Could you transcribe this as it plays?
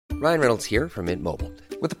Ryan Reynolds here from Mint Mobile.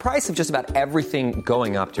 With the price of just about everything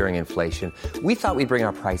going up during inflation, we thought we'd bring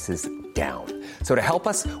our prices down. So to help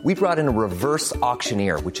us, we brought in a reverse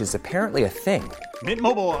auctioneer, which is apparently a thing. Mint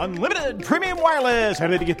Mobile Unlimited Premium Wireless. How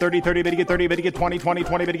to get 30, 30, bit to get 30, bit to get 20, 20,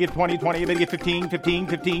 20, bit to get 20, 20, bit to get 15, 15,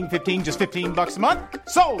 15, 15, just $15 a month?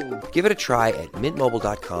 Sold! Give it a try at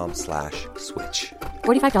mintmobile.com/switch.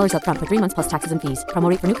 $45 up front for 3 months plus taxes and fees. Promo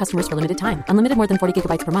rate for new customers for limited time. Unlimited more than 40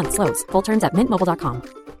 gigabytes per month. Slows full terms at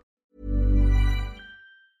mintmobile.com.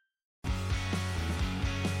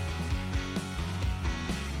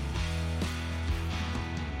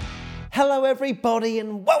 Hello everybody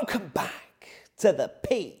and welcome back to the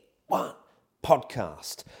P1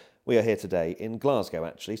 podcast. We are here today in Glasgow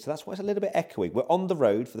actually, so that's why it's a little bit echoey. We're on the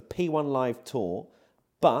road for the P1 Live Tour,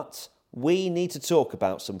 but we need to talk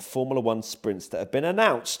about some Formula One sprints that have been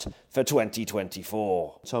announced for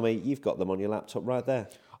 2024. Tommy, you've got them on your laptop right there.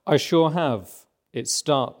 I sure have. It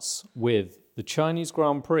starts with the Chinese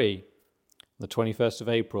Grand Prix, the 21st of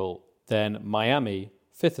April, then Miami,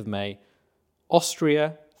 5th of May,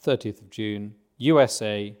 Austria, 30th of June,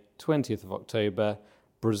 USA, 20th of October,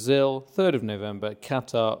 Brazil, 3rd of November,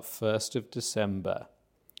 Qatar, 1st of December.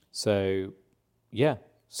 So, yeah,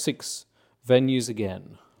 6 venues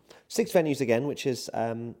again. 6 venues again, which is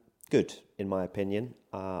good, in my opinion.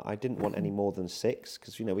 I didn't want any more than 6,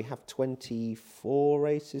 because, you know, we have 24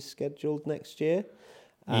 races scheduled next year.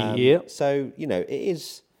 So, you know, it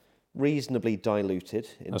is reasonably diluted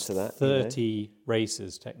into that. 30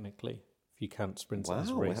 races, technically. You count sprints as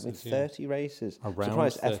races. Wow, we're having 30 races. Around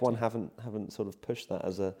Surprised 30. F1 haven't sort of pushed that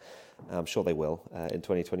as a. I'm sure they will in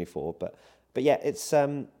 2024. But yeah, it's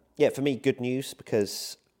for me good news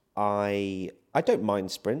because I don't mind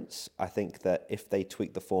sprints. I think that if they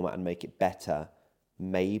tweak the format and make it better,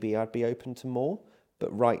 maybe I'd be open to more.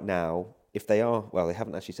 But right now, if they are, well, they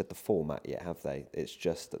haven't actually said the format yet, have they? It's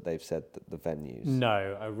just that they've said that the venues.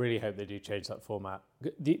 No, I really hope they do change that format.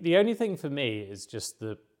 The only thing for me is just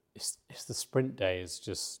it's the sprint day is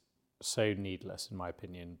just so needless, in my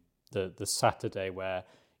opinion. The Saturday where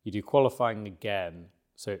you do qualifying again,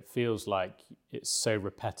 so it feels like it's so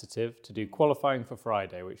repetitive to do qualifying for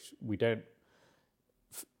Friday, which we don't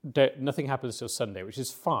nothing happens till Sunday, which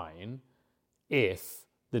is fine if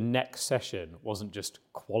the next session wasn't just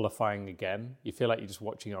qualifying again. You feel like you're just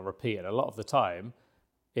watching it on repeat, and a lot of the time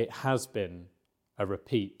it has been a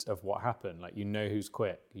repeat of what happened. Like, you know who's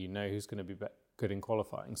quick, you know who's going to be good in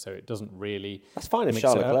qualifying, so it doesn't really. That's fine if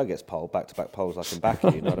Charles Leclerc gets pole, back-to-back poles like in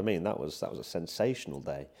Baku. You know what I mean? That was a sensational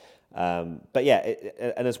day. But yeah,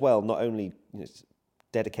 and as well, not only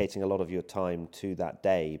dedicating a lot of your time to that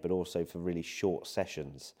day, but also for really short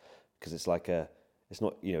sessions, because it's not,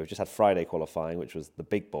 you know, we've just had Friday qualifying, which was the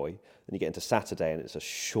big boy. Then you get into Saturday and it's a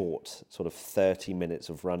short sort of 30 minutes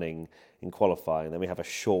of running in qualifying. Then we have a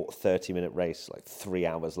short 30-minute race like 3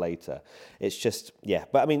 hours later. It's just, yeah.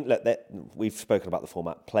 But I mean, look, we've spoken about the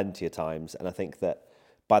format plenty of times, and I think that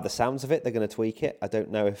by the sounds of it, they're going to tweak it. I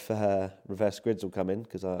don't know if reverse grids will come in,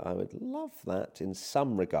 because I would love that in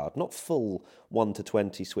some regard. Not full 1 to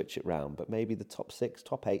 20 switch it round, but maybe the top 6,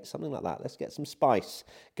 top 8, something like that. Let's get some spice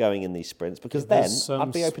going in these sprints, because then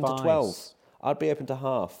I'd be open to 12. I'd be open to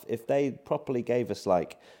half. If they properly gave us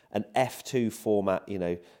like an F2 format, you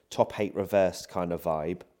know, top 8 reversed kind of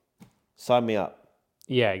vibe, sign me up.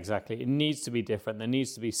 Yeah, exactly. It needs to be different. There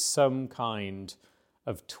needs to be some kind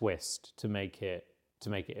of twist to make it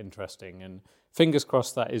interesting, and fingers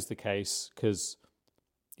crossed that is the case, because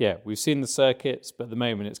yeah, we've seen the circuits, but at the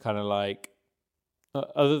moment it's kind of like,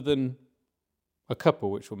 other than a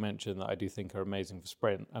couple which we'll mention that I do think are amazing for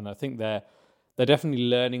sprint, and I think they're definitely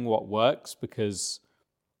learning what works, because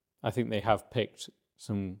I think they have picked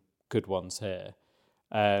some good ones here.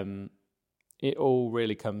 It all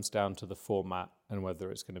really comes down to the format and whether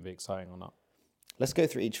it's going to be exciting or not. Let's go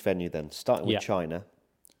through each venue then, starting with China.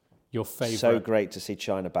 Your favourite. So great to see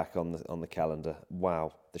China back on the calendar.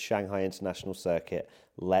 Wow. The Shanghai International Circuit.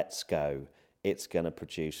 Let's go. It's going to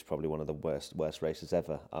produce probably one of the worst races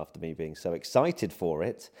ever, after me being so excited for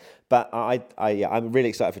it. But I'm really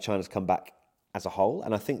excited for China to come back as a whole.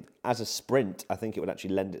 And I think as a sprint, I think it would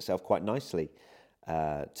actually lend itself quite nicely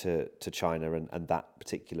to China and that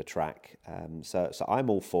particular track. So I'm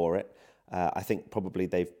all for it. I think probably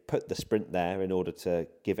they've put the sprint there in order to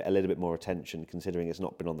give it a little bit more attention, considering it's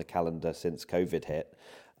not been on the calendar since COVID hit.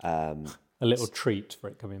 A little treat for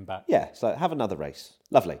it coming back. Yeah, so have another race.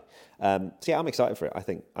 Lovely. So yeah, I'm excited for it. I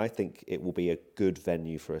think it will be a good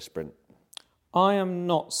venue for a sprint. I am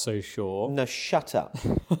not so sure. No, shut up.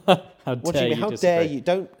 How What do you mean? How dare you?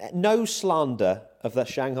 No slander of the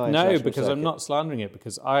Shanghai No, International because Circuit? I'm not slandering it,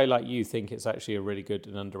 because I, like you, think it's actually a really good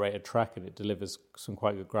and underrated track and it delivers some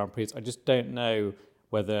quite good Grand Prix. I just don't know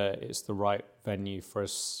whether it's the right venue for a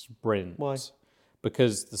sprint. Why?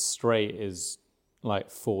 Because the straight is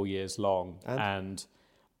like 4 years long. And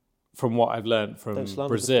from what I've learned from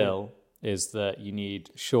Brazil is that you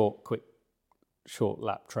need short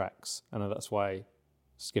lap tracks. And that's why,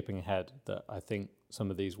 skipping ahead, that I think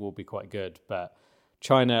some of these will be quite good. But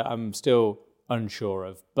China, I'm still unsure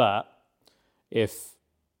of. But if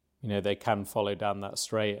they can follow down that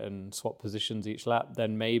straight and swap positions each lap,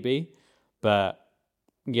 then maybe. But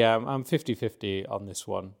yeah, I'm 50-50 on this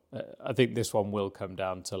one. I think this one will come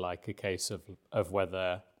down to like a case of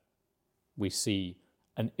whether we see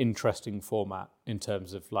an interesting format in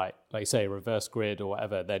terms of like say reverse grid or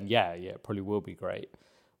whatever. Then yeah, it probably will be great.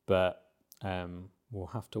 But we'll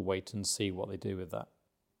have to wait and see what they do with that.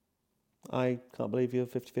 I can't believe you're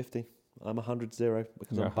 50-50. I'm 100-0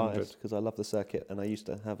 because I'm biased, because I love the circuit and I used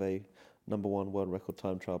to have a number 1 world record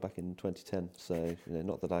time trial back in 2010. So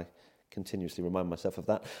not that I continuously remind myself of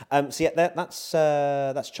that. So yeah,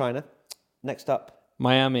 that's China. Next up,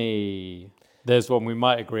 Miami. There's one we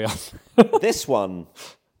might agree on. This one,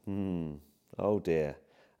 oh dear.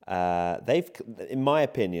 They've, in my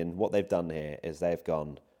opinion, what they've done here is they've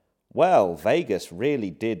gone, well, Vegas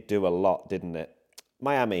really did do a lot, didn't it?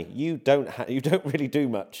 Miami, you don't really do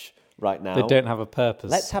much right now. They don't have a purpose.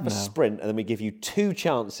 Let's have a sprint, and then we give you 2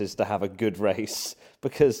 chances to have a good race.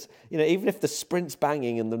 Because even if the sprint's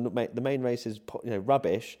banging and the main race is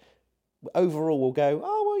rubbish, overall we'll go,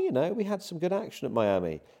 oh well, we had some good action at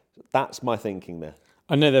Miami. That's my thinking there.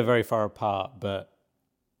 I know they're very far apart, but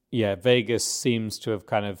yeah, Vegas seems to have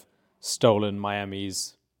kind of stolen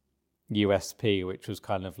Miami's USP, which was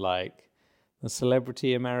kind of like the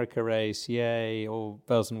Celebrity America race, yay, all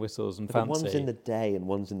bells and whistles and fancy. One's in the day and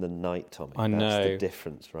one's in the night, Tommy. I know. That's the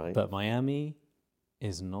difference, right? But Miami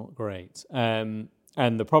is not great. And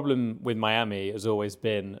the problem with Miami has always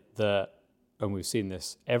been that, and we've seen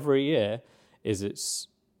this every year, is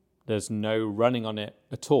there's no running on it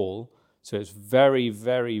at all. So it's very,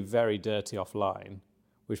 very, very dirty offline,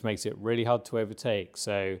 which makes it really hard to overtake.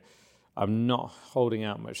 So I'm not holding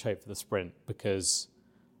out much hope for the sprint, because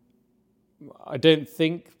I don't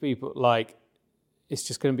think people it's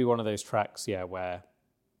just going to be one of those tracks, where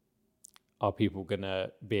are people going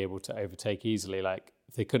to be able to overtake easily? Like,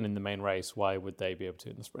 if they couldn't in the main race, why would they be able to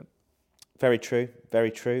in the sprint? Very true,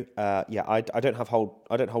 very true. I don't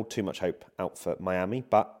hold too much hope out for Miami,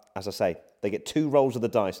 but as I say, they get 2 rolls of the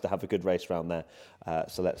dice to have a good race round there.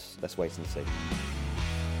 So let's wait and see.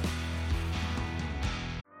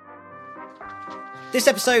 This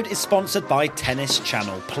episode is sponsored by Tennis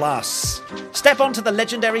Channel Plus. Step onto the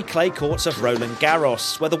legendary clay courts of Roland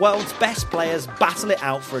Garros, where the world's best players battle it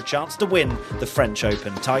out for a chance to win the French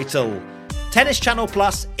Open title. Tennis Channel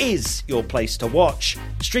Plus is your place to watch.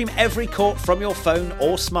 Stream every court from your phone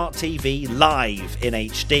or smart TV live in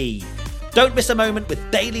HD. Don't miss a moment with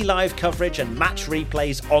daily live coverage and match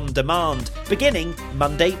replays on demand, beginning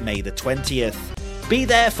Monday, May the 20th. Be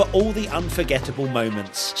there for all the unforgettable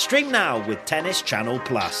moments. Stream now with Tennis Channel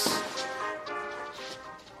Plus.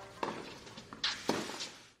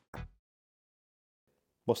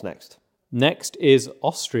 What's next? Next is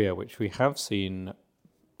Austria, which we have seen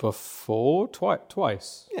before,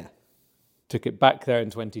 twice. Yeah. Took it back there in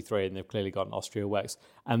 23, and they've clearly gotten Austria works.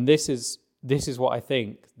 And this is what I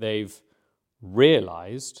think they've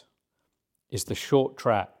realised is the short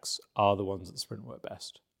tracks are the ones that sprint work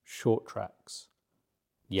best. Short tracks.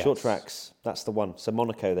 Yes. Short tracks, that's the one. So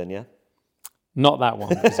Monaco then, yeah? Not that one,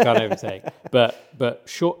 because it can't overtake. But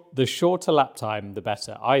the shorter lap time, the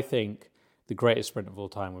better. I think the greatest sprint of all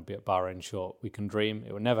time would be at Bahrain short. We can dream.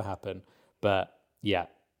 It will never happen. But yeah,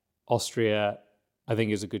 Austria, I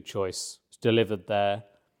think, is a good choice. It's delivered there.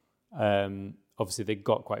 Obviously, they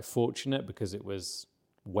got quite fortunate because it was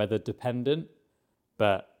weather dependent,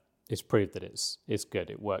 but it's proved that it's good.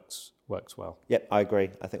 It works well. Yep, I agree.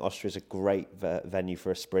 I think Austria is a great venue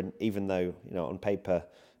for a sprint, even though, on paper,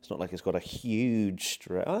 it's not like it's got a huge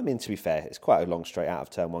straight. I mean, to be fair, it's quite a long straight out of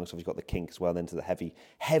turn 1, so we've got the kink as well, then to the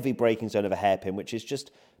heavy braking zone of a hairpin, which is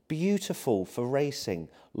just beautiful for racing.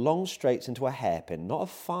 Long straights into a hairpin, not a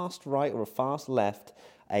fast right or a fast left,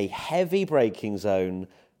 a heavy braking zone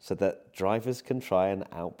so that drivers can try and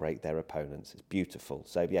outbrake their opponents. It's beautiful.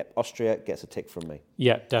 So, yeah, Austria gets a tick from me.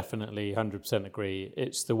 Yeah, definitely, 100% agree.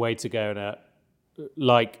 It's the way to go. And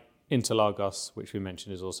like Interlagos, which we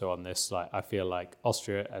mentioned, is also on this. Like, I feel like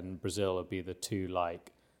Austria and Brazil will be the two.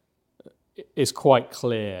 Like, it's quite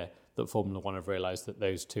clear that Formula One have realised that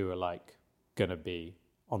those two are like going to be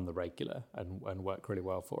on the regular and work really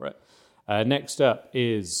well for it. Next up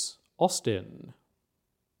is Austin.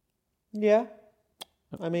 Yeah.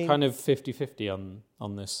 I mean... Kind of 50-50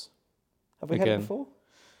 on this. Have we had it before?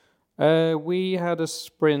 We had a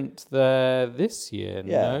sprint there this year,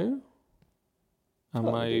 no?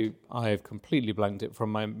 I have completely blanked it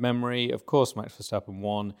from my memory. Of course, Max Verstappen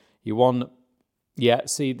won. He won. Yeah,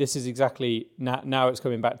 see, this is exactly... Now it's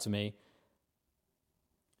coming back to me.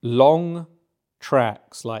 Long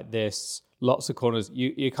tracks like this, lots of corners.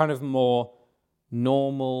 You're kind of more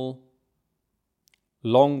normal,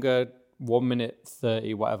 longer 1 minute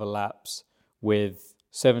 30 whatever laps with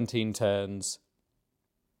 17 turns.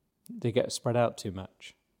 They get spread out too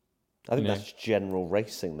much. I think that's general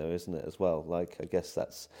racing, though, isn't it, as well? Like, I guess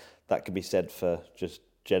that could be said for just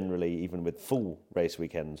generally, even with full race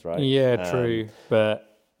weekends, right? Yeah, true.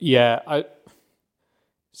 But yeah,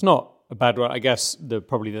 it's not a bad one. I guess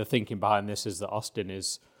probably the thinking behind this is that Austin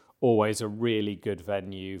is always a really good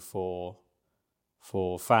venue for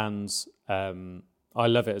fans. I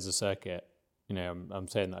love it as a circuit. You know, I'm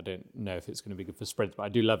saying that I don't know if it's going to be good for sprints, but I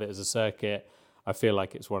do love it as a circuit. I feel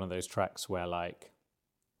like it's one of those tracks where, like,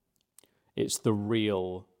 it's the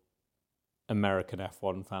real American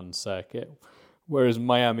F1 fan circuit, whereas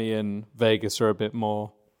Miami and Vegas are a bit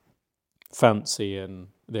more fancy, and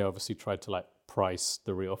they obviously tried to, like, price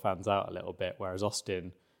the real fans out a little bit, whereas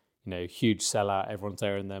Austin, you know, huge sellout, everyone's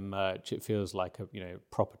there in their merch. It feels like a, you know,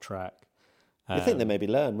 proper track. You think they maybe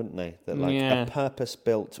learn, wouldn't they? That like a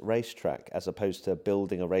purpose-built racetrack, as opposed to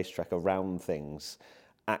building a racetrack around things,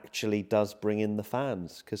 actually does bring in the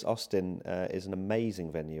fans. Because Austin is an amazing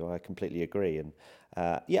venue. I completely agree. And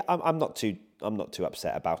I'm not too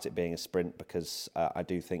upset about it being a sprint, because I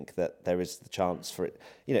do think that there is the chance for it.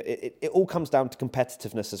 You know, it all comes down to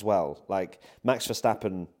competitiveness as well. Like, Max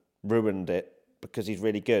Verstappen ruined it because he's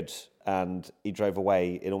really good and he drove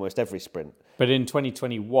away in almost every sprint. But in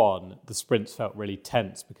 2021, the sprints felt really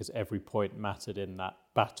tense because every point mattered in that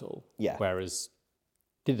battle. Yeah. Whereas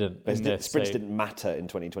didn't. Sprints didn't matter in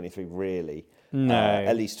 2023, really. No.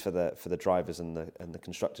 At least for the drivers and the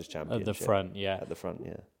constructors' championship. At the front, yeah. At the front,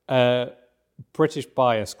 yeah. British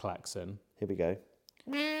bias klaxon. Here we go.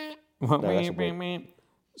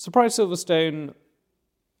 Surprise Silverstone,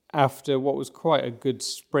 after what was quite a good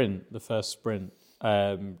sprint, the first sprint,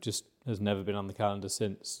 just has never been on the calendar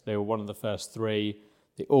since. They were one of the first three.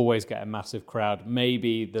 They always get a massive crowd.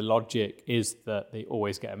 Maybe the logic is that they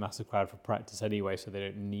always get a massive crowd for practice anyway, so they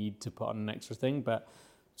don't need to put on an extra thing. But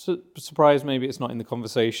surprised maybe it's not in the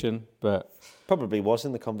conversation. But probably was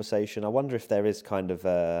in the conversation. I wonder if there is kind of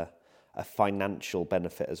a financial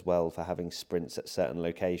benefit as well for having sprints at certain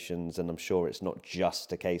locations. And I'm sure it's not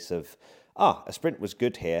just a case of, a sprint was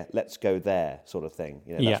good here, let's go there, sort of thing.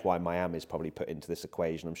 You know, that's why Miami's probably put into this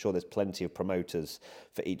equation. I'm sure there's plenty of promoters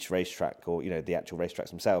for each racetrack, or, you know, the actual racetracks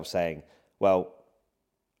themselves saying, well,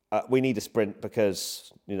 we need a sprint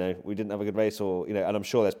because, you know, we didn't have a good race, or, you know, and I'm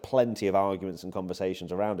sure there's plenty of arguments and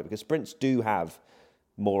conversations around it, because sprints do have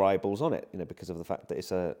more eyeballs on it, you know, because of the fact that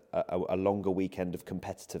it's a longer weekend of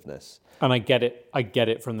competitiveness. And I get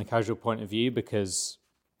it from the casual point of view, because,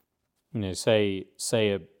 you know, say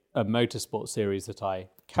a motorsport series that I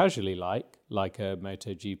casually like a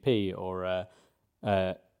MotoGP or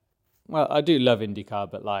well, I do love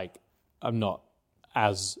IndyCar, but, like, I'm not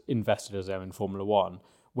as invested as I am in Formula One.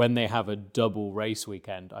 When they have a double race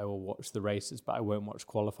weekend, I will watch the races, but I won't watch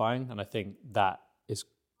qualifying. And I think that is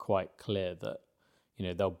quite clear that, you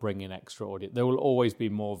know, they'll bring in extra audience. There will always be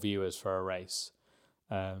more viewers for a race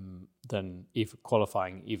than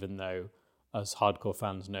qualifying, even though us hardcore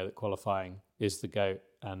fans know that qualifying is the GOAT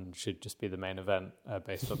and should just be the main event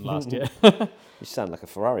based on last year. You sound like a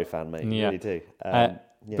Ferrari fan, mate. You really do.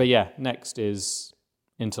 But yeah, next is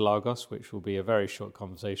Interlagos, which will be a very short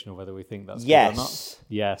conversation of whether we think that's good or not.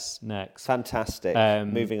 Yes, next. Fantastic.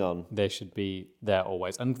 Moving on. They should be there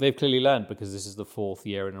always. And they've clearly learned, because this is the 4th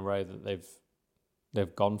year in a row that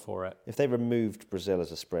they've gone for it. If they removed Brazil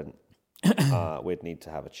as a sprint, we'd need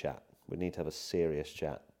to have a chat. We'd need to have a serious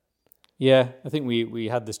chat. Yeah, I think we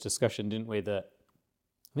had this discussion, didn't we, that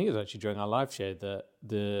I think it was actually during our live show, that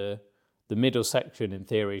the middle section in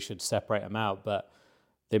theory should separate them out, but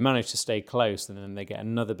they managed to stay close, and then they get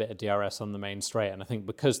another bit of DRS on the main straight. And I think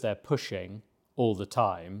because they're pushing all the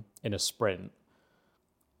time in a sprint,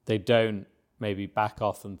 they don't maybe back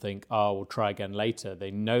off and think, we'll try again later.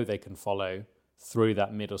 They know they can follow through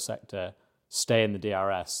that middle sector, stay in the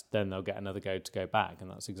DRS, then they'll get another go to go back. And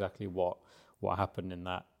that's exactly what happened in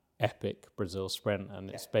that epic Brazil sprint. And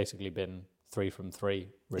it's basically been 3 from 3.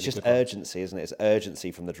 Really it's just good ones. urgency, isn't it? It's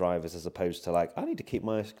urgency from the drivers as opposed to like, I need to keep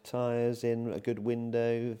my tyres in a good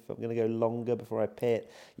window if I'm going to go longer before I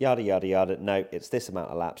pit, yada, yada, yada. No, it's this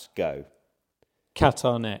amount of laps, go.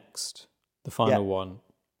 Qatar next, the final Yeah. one.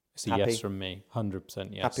 It's a Happy? yes from me,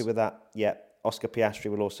 100% yes. Happy with that? Yeah. Oscar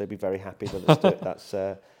Piastri will also be very happy that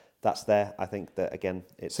it's that's there. I think that, again,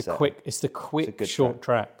 it's the quick good short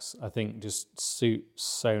tracks, I think, just suit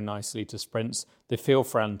so nicely to sprints. They feel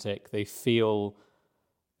frantic. They feel...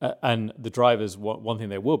 and the drivers, one thing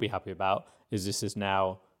they will be happy about is this is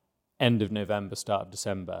now end of November, start of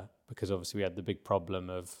December, because obviously we had the big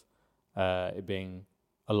problem of it being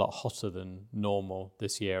a lot hotter than normal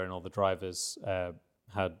this year, and all the drivers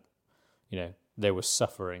had, they were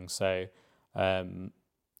suffering. So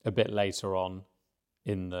a bit later on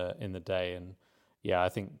in the day, and I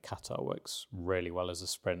think Qatar works really well as a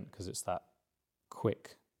sprint because it's that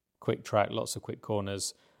quick track, lots of quick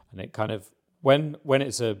corners, and it kind of when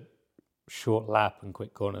it's a short lap and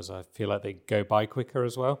quick corners, I feel like they go by quicker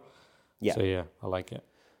as well. Yeah. So I like it.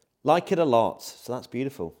 Like it a lot. So that's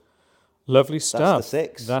beautiful. Lovely stuff. That's the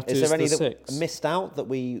 6. That is there any the that 6. missed out that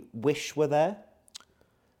we wish were there?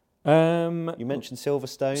 You mentioned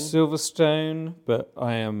Silverstone. Silverstone, but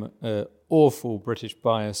I am an awful British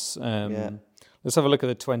bias. Let's have a look at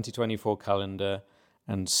the 2024 calendar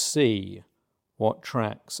and see what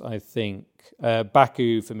tracks I think.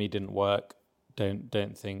 Baku for me didn't work.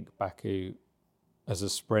 Don't think Baku as a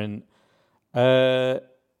sprint.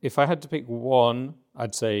 If I had to pick one,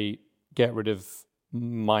 I'd say get rid of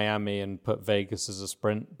Miami and put Vegas as a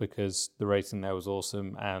sprint because the racing there was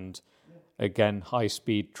awesome, and again, high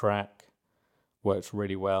speed track works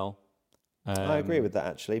really well. I agree with that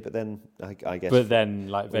actually, but then I guess. But then,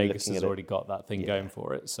 like Vegas has already got that thing going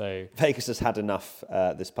for it. So Vegas has had enough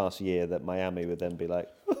this past year that Miami would then be like,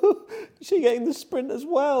 "Is she getting the sprint as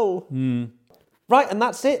well?" Right, and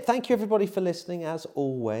that's it. Thank you everybody for listening. As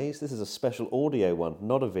always, this is a special audio one,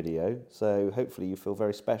 not a video. So hopefully you feel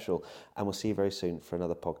very special, and we'll see you very soon for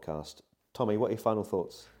another podcast. Tommy, what are your final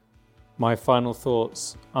thoughts? My final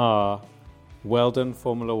thoughts are: well done,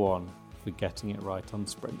 Formula One, for getting it right on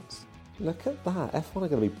sprints. Look at that. F1 are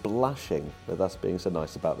going to be blushing with us being so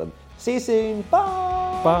nice about them. See you soon.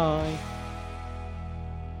 Bye. Bye.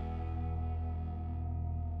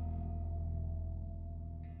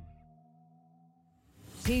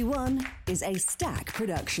 P1 is a Stack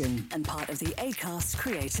production and part of the Acast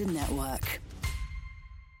Creator Network.